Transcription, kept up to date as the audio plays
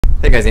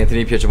Hey guys,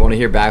 Anthony Pietrobono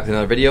here, back with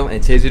another video.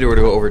 In today's video, we're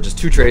going to go over just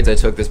 2 trades I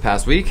took this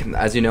past week.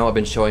 As you know, I've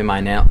been showing my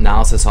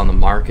analysis on the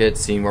market,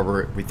 seeing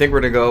where we think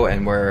we're going to go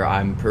and where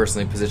I'm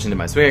personally positioned in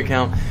my swing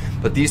account.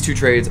 But these 2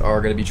 trades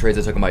are going to be trades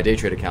I took on my day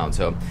trade account.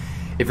 So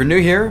if you're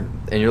new here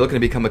and you're looking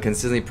to become a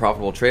consistently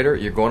profitable trader,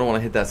 you're going to want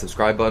to hit that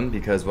subscribe button,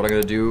 because what I'm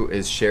going to do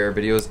is share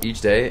videos each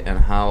day on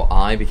how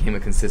I became a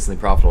consistently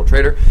profitable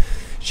trader.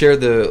 Share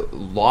the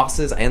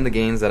losses and the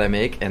gains that I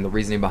make and the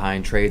reasoning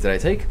behind trades that I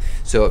take.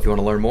 So if you want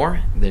to learn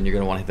more, then you're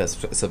going to want to hit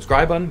that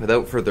subscribe button.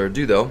 Without further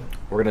ado though,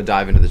 we're going to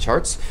dive into the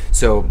charts.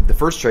 So the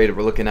first trade that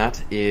we're looking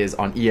at is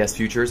on ES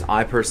futures.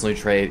 I personally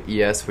trade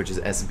ES, which is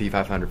S&P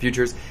 500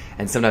 futures,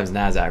 and sometimes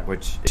NASDAQ,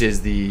 which is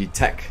the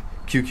tech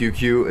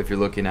QQQ if you're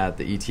looking at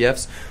the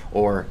ETFs,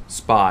 or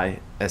SPY,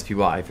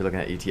 SPY if you're looking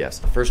at ETFs.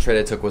 The first trade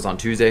I took was on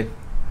Tuesday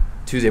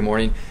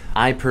morning.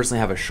 I personally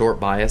have a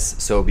short bias,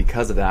 so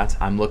because of that,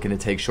 I'm looking to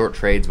take short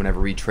trades whenever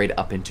we trade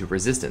up into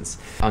resistance.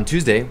 On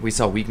Tuesday, we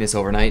saw weakness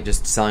overnight,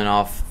 just selling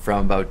off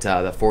from about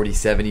the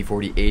 40.70,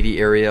 40.80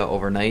 area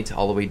overnight,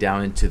 all the way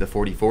down into the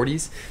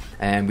 40.40s,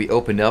 and we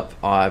opened up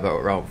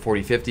about around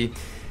 40.50,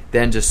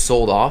 then just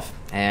sold off,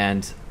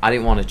 and I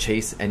didn't want to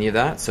chase any of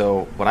that.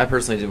 So what I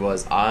personally did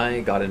was I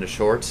got into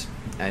short,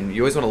 and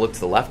you always want to look to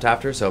the left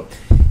after, so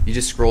you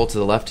just scroll to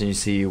the left and you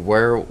see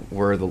where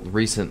were the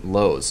recent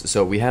lows.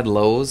 So we had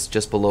lows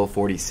just below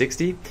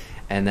 40.60,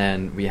 and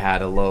then we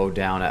had a low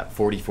down at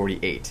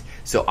 40.48.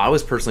 So I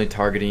was personally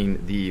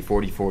targeting the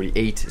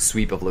 40.48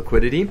 sweep of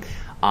liquidity.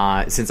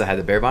 Since I had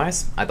the bear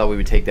bias, I thought we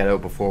would take that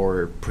out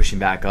before pushing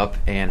back up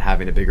and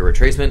having a bigger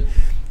retracement.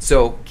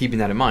 So keeping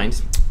that in mind,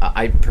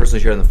 I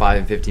personally trade on the 5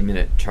 and 15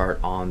 minute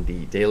chart on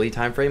the daily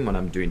time frame when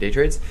I'm doing day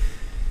trades.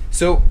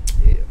 So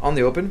on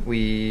the open,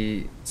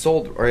 we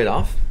sold right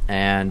off,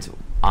 and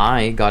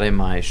I got in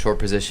my short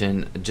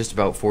position just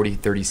about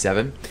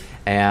 40.37,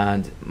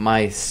 and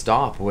my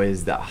stop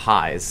was the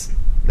highs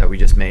that we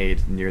just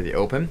made near the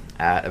open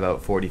at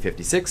about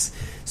 40.56.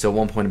 So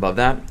 1 point above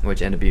that,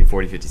 which ended up being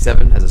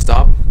 40.57 as a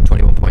stop,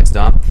 21 point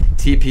stop.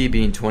 TP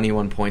being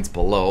 21 points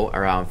below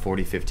around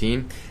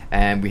 40.15,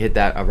 and we hit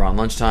that around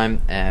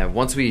lunchtime. And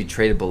once we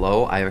traded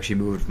below, I actually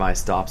moved my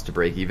stops to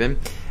break even,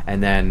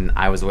 and then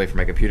I was away from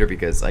my computer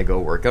because I go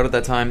work out at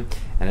that time,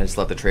 and I just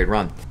let the trade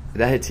run.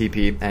 That hit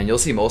TP, and you'll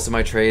see most of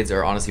my trades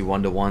are honestly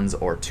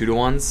 1-to-1s or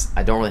 2-to-1s.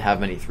 I don't really have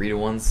many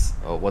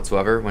 3-to-1s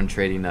whatsoever when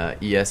trading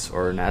ES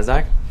or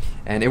NASDAQ.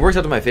 And it works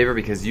out to my favor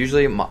because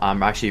usually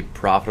I'm actually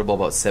profitable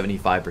about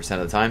 75%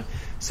 of the time.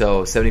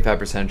 So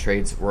 75% of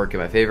trades work in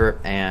my favor,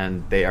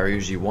 and they are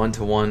usually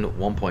 1-to-1,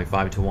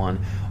 1.5-to-1,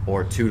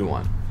 or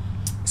 2-to-1.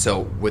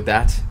 So with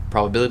that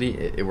probability,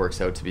 it works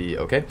out to be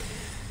okay.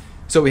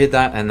 So we hit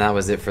that, and that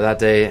was it for that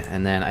day.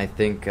 And then I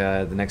think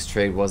the next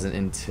trade wasn't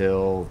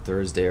until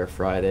Thursday or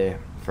Friday.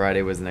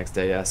 Friday was the next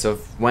day, yeah. So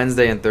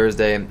Wednesday and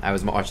Thursday, I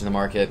was watching the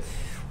market.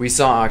 We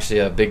saw actually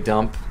a big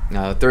dump.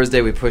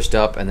 Thursday we pushed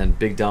up, and then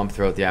big dump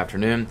throughout the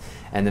afternoon,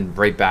 and then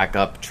right back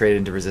up, traded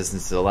into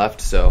resistance to the left.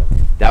 So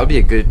that would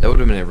have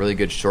been a really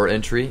good short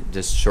entry,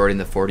 just shorting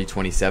the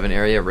 40.27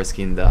 area,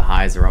 risking the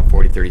highs around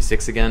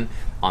 40.36 again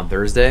on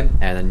Thursday,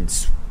 and then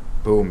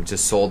boom,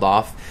 just sold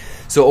off.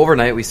 So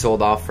overnight we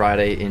sold off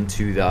Friday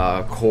into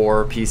the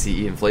core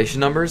PCE inflation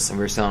numbers, and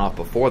we were selling off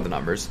before the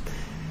numbers.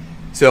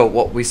 So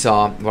what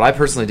I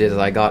personally did is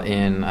I got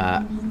in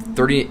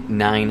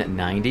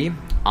 39.90.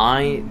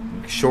 I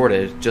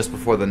shorted just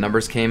before the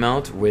numbers came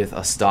out, with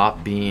a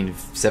stop being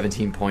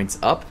 17 points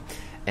up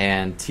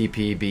and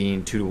TP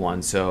being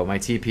 2-to-1. So my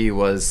TP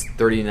was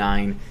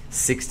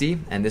 39.60,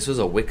 and this was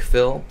a wick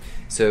fill.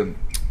 So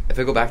if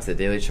I go back to the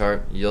daily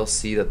chart, you'll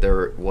see that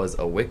there was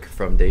a wick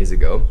from days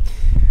ago.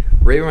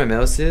 Right where my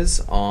mouse is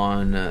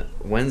on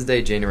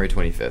Wednesday, January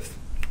 25th.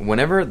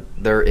 Whenever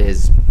there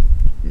is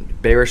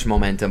bearish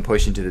momentum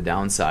pushing to the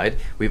downside,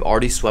 we've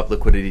already swept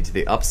liquidity to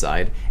the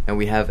upside, and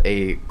we have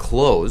a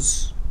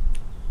close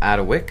at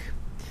a wick,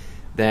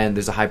 then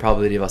there's a high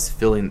probability of us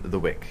filling the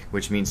wick,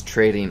 which means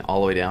trading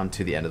all the way down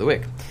to the end of the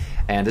wick.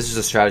 And this is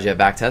a strategy I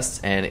backtest,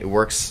 and it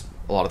works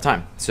a lot of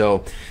time.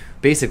 So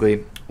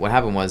basically what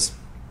happened was,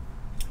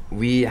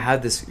 we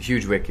had this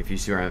huge wick, if you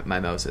see where my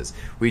mouse is.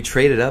 We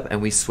traded up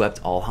and we swept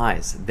all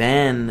highs.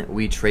 Then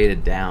we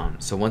traded down.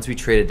 So once we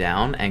traded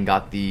down and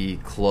got the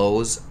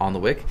close on the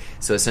wick,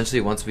 so essentially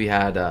once we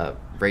had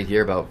right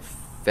here about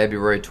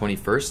February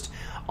 21st,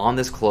 on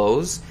this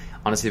close,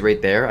 honestly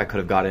right there, I could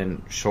have got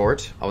in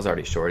short. I was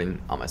already shorting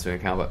on my swing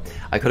account, but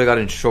I could have got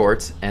in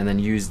short and then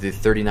used the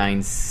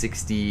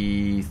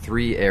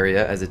 39.63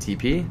 area as a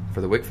TP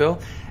for the wick fill,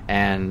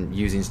 and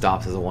using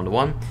stops as a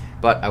 1-to-1.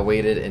 But I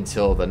waited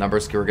until the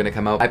numbers were going to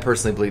come out. I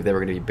personally believe they were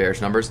going to be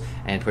bearish numbers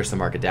and push the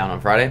market down on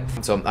Friday.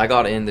 So I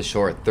got in the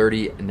short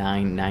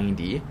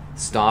 39.90,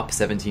 stop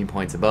 17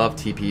 points above,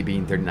 TP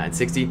being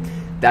 39.60.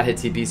 That hit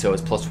TP, so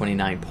it's plus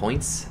 29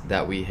 points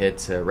that we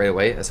hit right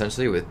away,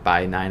 essentially,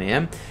 by 9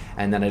 a.m.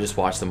 And then I just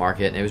watched the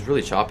market, and it was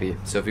really choppy.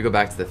 So if you go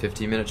back to the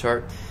 15-minute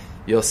chart,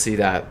 you'll see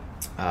that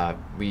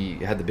we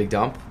had the big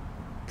dump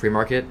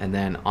pre-market, and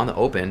then on the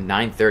open,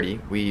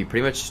 9:30, we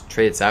pretty much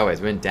traded sideways.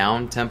 We went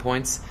down 10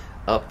 points,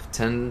 up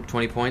 10,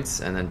 20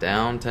 points, and then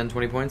down 10,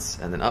 20 points,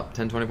 and then up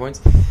 10, 20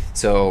 points.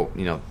 So,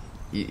 you know,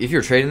 if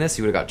you're trading this,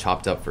 you would have got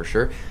chopped up for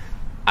sure.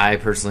 I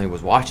personally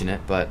was watching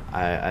it, but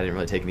I didn't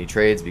really take any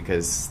trades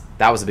because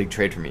that was a big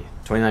trade for me.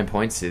 29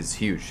 points is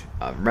huge.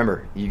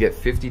 Remember, you get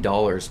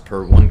 $50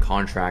 per one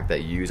contract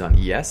that you use on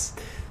ES.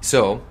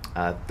 So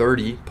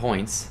 30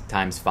 points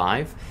times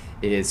 5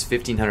 is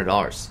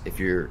 $1,500 if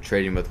you're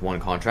trading with one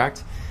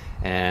contract.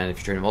 And if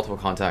you're trading multiple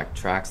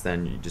contracts,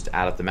 then you just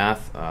add up the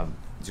math.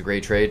 It's a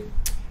great trade.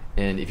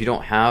 And if you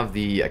don't have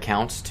the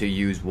account to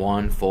use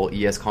one full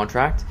ES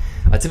contract,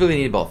 typically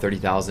you need about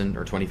 30,000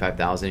 or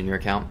 25,000 in your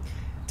account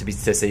to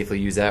safely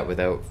use that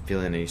without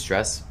feeling any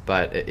stress.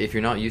 But if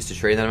you're not used to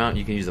trading that amount,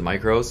 you can use the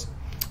micros.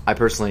 I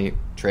personally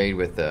trade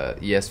with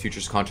ES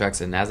futures contracts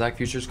and NASDAQ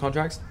futures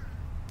contracts,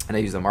 and I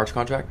use the March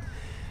contract.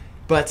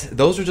 But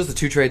those are just the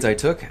two trades I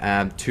took.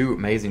 Two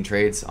amazing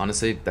trades.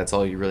 Honestly, that's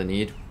all you really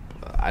need.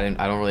 I've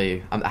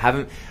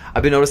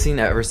been noticing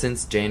ever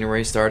since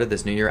January started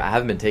this new year, I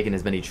haven't been taking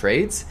as many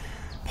trades,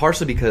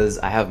 partially because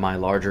I have my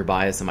larger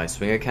bias in my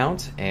swing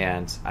account,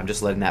 and I'm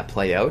just letting that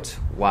play out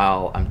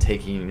while I'm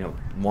taking, you know,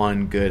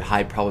 one good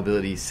high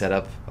probability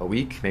setup a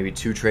week, maybe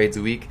 2 trades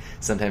a week,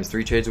 sometimes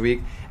 3 trades a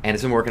week, and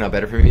it's been working out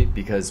better for me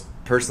because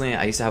personally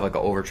I used to have like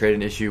an over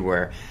trading issue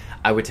where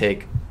I would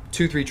take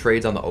 2-3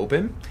 trades on the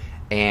open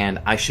and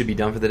I should be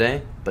done for the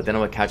day, but then I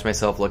would catch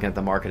myself looking at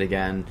the market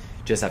again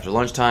just after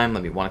lunchtime,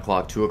 maybe 1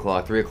 o'clock, 2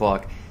 o'clock, 3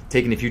 o'clock,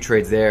 taking a few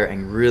trades there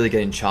and really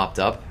getting chopped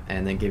up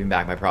and then giving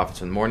back my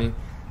profits in the morning.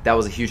 That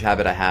was a huge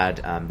habit I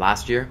had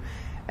last year,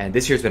 and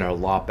this year's been a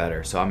lot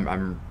better. So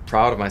I'm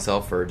proud of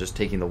myself for just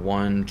taking the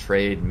 1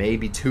 trade,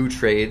 maybe 2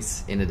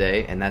 trades in a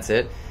day, and that's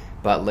it.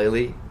 But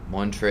lately,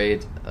 1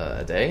 trade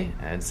a day,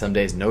 and some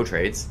days no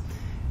trades,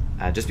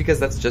 just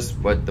because that's just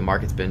what the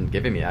market's been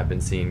giving me. I've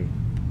been seeing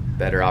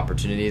better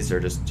opportunities,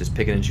 or just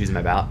picking and choosing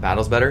my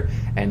battles better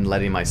and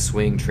letting my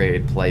swing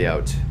trade play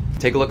out.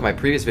 Take a look at my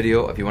previous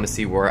video if you want to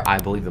see where I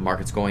believe the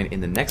market's going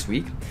in the next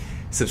week.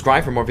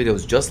 Subscribe for more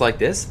videos just like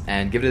this,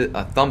 and give it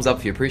a thumbs up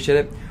if you appreciate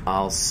it.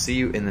 I'll see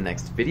you in the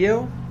next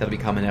video. That'll be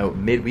coming out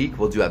midweek.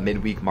 We'll do a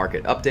midweek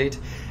market update,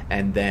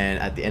 and then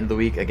at the end of the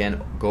week,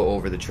 again, go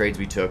over the trades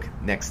we took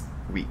next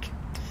week.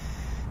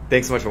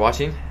 Thanks so much for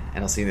watching,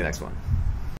 and I'll see you in the next one.